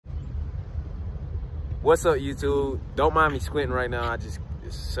What's up, YouTube? Don't mind me squinting right now. It's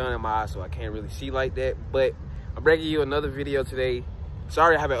sun in my eyes, so I can't really see like that. But I'm bringing you another video today.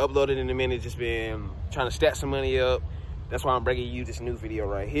 Sorry I haven't uploaded in a minute. Just been trying to stack some money up. That's why I'm bringing you this new video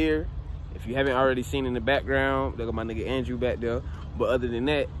right here. If you haven't already seen in the background, look at my nigga Andrew back there. But other than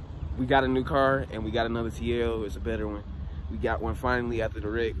that, we got a new car and we got another TL. It's a better one. We got one finally after the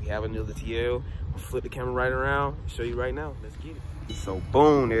wreck. We have another TL. I'll flip the camera right around, show you right now. Let's get it. So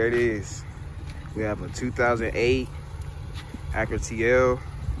boom, there it is. We have a 2008 Acura TL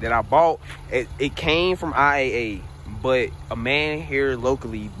that I bought. It came from IAA, but a man here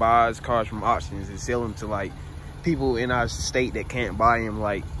locally buys cars from auctions and sell them to like people in our state that can't buy them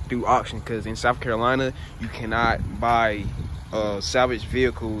like through auction, because in South Carolina you cannot buy salvage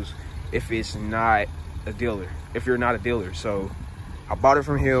vehicles if it's not a dealer, if you're not a dealer. So I bought it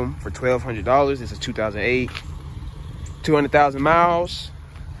from him for $1,200. It's a 2008, 200,000 miles.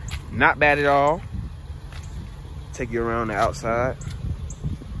 Not bad at all. Take you around the outside.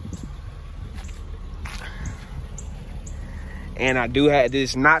 And I do have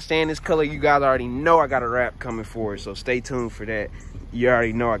this, not staying this color. You guys already know I got a wrap coming for it, so stay tuned for that. You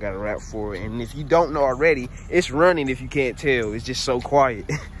already know I got a wrap for it. And if you don't know already, it's running if you can't tell. It's just so quiet.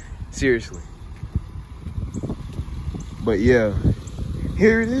 Seriously. But yeah,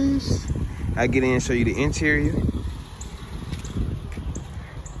 here it is. I get in and show you the interior.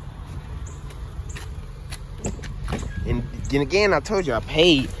 And again, I told you I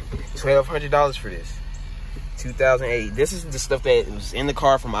paid $1,200 for this. 2008. This is the stuff that was in the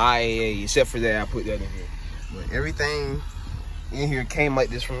car from IAA, except for that I put that in here. But everything in here came like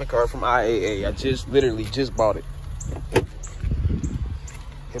this from the car from IAA. I literally just bought it.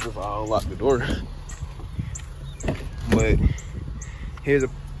 If I unlock the door. But here's a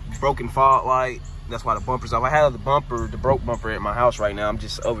broken fog light. That's why the bumper's off. I have the broke bumper at my house right now. I'm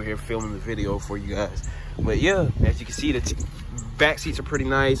just over here filming the video for you guys. But yeah, as you can see, the back seats are pretty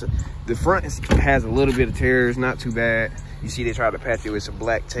nice. The front has a little bit of tears, not too bad. You see they tried to patch it with some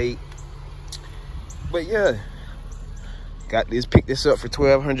black tape. But yeah, picked this up for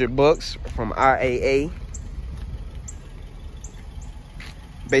 $1,200 from IAA.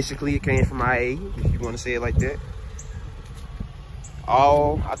 Basically, it came from IAA, if you want to say it like that.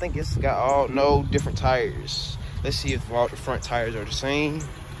 I think it's got no different tires. Let's see if all the front tires are the same.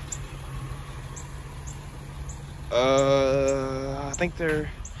 I think they're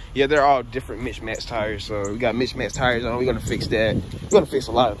all different mismatched tires. So we got mismatched tires on. We're gonna fix that. We're gonna fix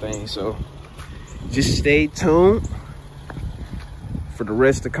a lot of things. So just stay tuned for the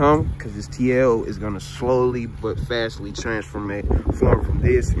rest to come, because this TL is gonna slowly but fastly transform from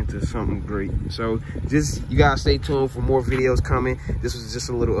this into something great. So just, you guys stay tuned for more videos coming. This was just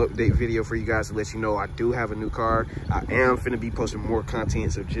a little update video for you guys to let you know I do have a new car. I am finna be posting more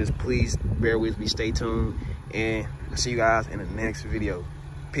content, so just please bear with me, stay tuned, and I'll see you guys in the next video.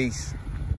 Peace.